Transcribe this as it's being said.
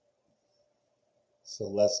So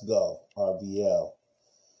let's go. RBL.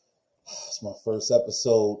 It's my first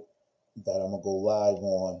episode that I'm going to go live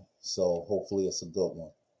on. So hopefully it's a good one.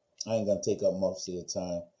 I ain't going to take up most of your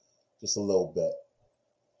time. Just a little bit.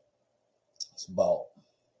 It's about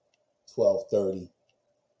 12:30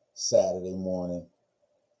 Saturday morning,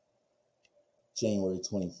 January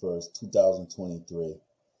 21st, 2023.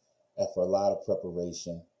 After a lot of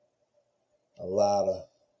preparation, a lot of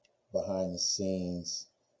behind the scenes,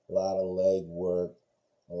 a lot of leg work,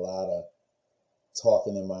 a lot of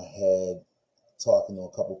talking in my head, talking to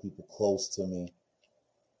a couple people close to me,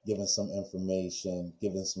 giving some information,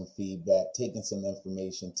 giving some feedback, taking some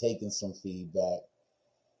information, taking some feedback,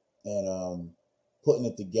 and putting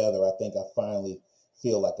it together. I think I finally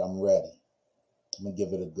feel like I'm ready. I'm going to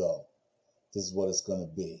give it a go. This is what it's going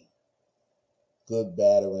to be. Good,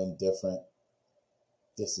 bad, or indifferent.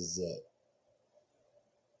 This is it.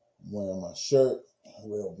 I'm wearing my shirt,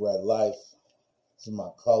 Real Bread Life. These are my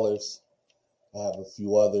colors. I have a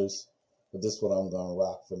few others, but this is what I'm going to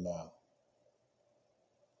rock for now.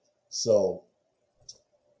 So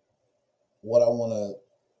what I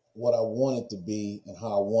want it to be and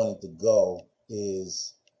how I want it to go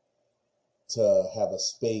is to have a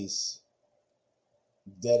space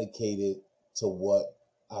dedicated to what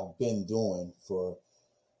I've been doing for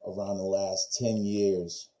around the last 10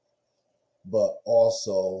 years, but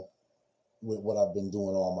also with what I've been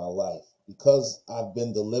doing all my life. Because I've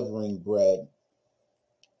been delivering bread,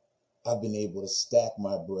 I've been able to stack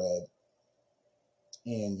my bread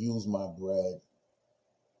and use my bread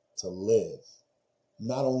to live.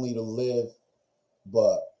 Not only to live,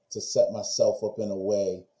 but to set myself up in a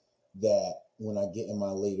way that when I get in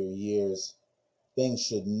my later years, things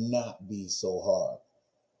should not be so hard.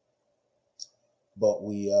 But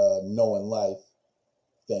we know in life,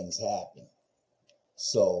 things happen.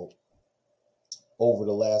 So over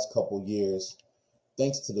the last couple years,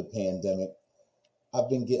 thanks to the pandemic,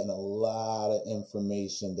 I've been getting a lot of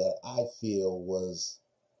information that I feel was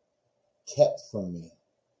kept from me,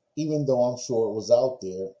 even though I'm sure it was out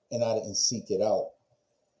there and I didn't seek it out.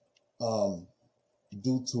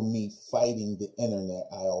 Due to me fighting the internet,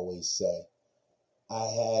 I always say. I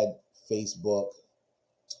had Facebook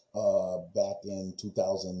back in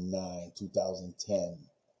 2009, 2010,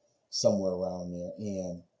 somewhere around there,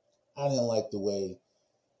 and I didn't like the way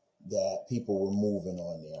that people were moving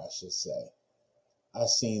on there, I should say. I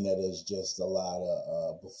seen that as just a lot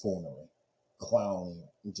of buffoonery, clowning.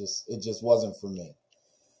 It just wasn't for me.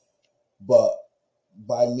 But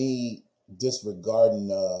by me disregarding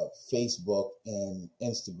Facebook and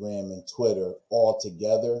Instagram and Twitter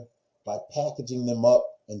altogether, by packaging them up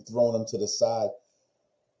and throwing them to the side,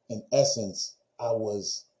 in essence, I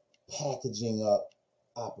was packaging up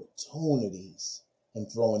opportunities and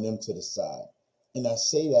throwing them to the side. And I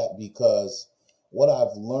say that because what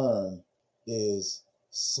I've learned is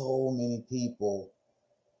so many people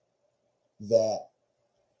that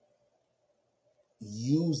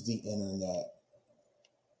use the internet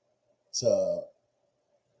to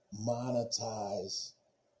monetize,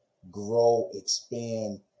 grow,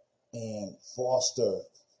 expand, and foster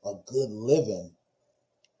a good living.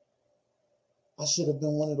 I should have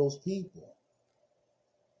been one of those people.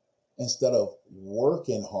 Instead of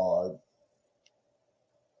working hard,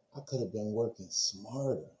 I could have been working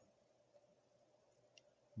smarter.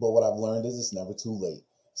 But what I've learned is it's never too late.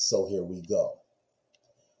 So here we go.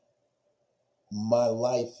 My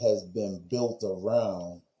life has been built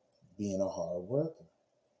around being a hard worker.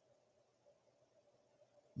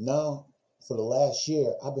 Now, for the last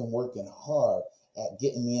year, I've been working hard at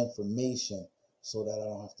getting the information so that I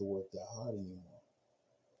don't have to work that hard anymore.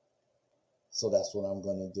 So that's what I'm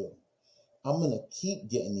going to do. I'm going to keep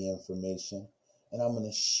getting the information, and I'm going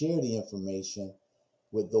to share the information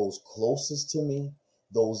with those closest to me,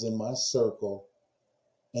 those in my circle,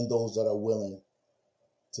 and those that are willing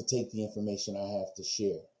to take the information I have to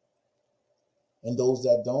share. And those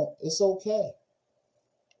that don't, it's okay.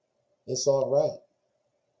 It's all right.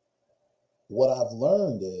 What I've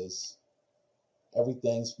learned is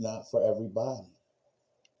everything's not for everybody,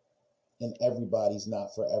 and everybody's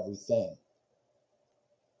not for everything.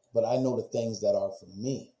 But I know the things that are for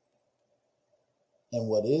me. And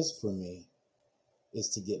what is for me is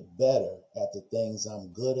to get better at the things I'm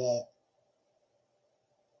good at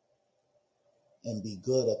and be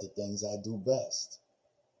good at the things I do best.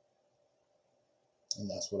 And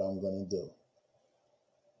that's what I'm going to do.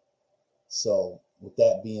 So with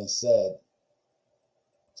that being said,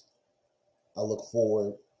 I look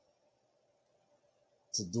forward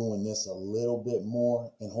to doing this a little bit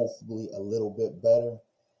more and hopefully a little bit better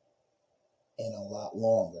and a lot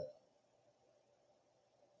longer.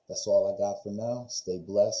 That's all I got for now. Stay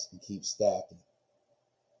blessed and keep stacking.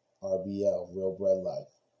 RBL, Real Bread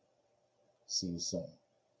Life. See you soon.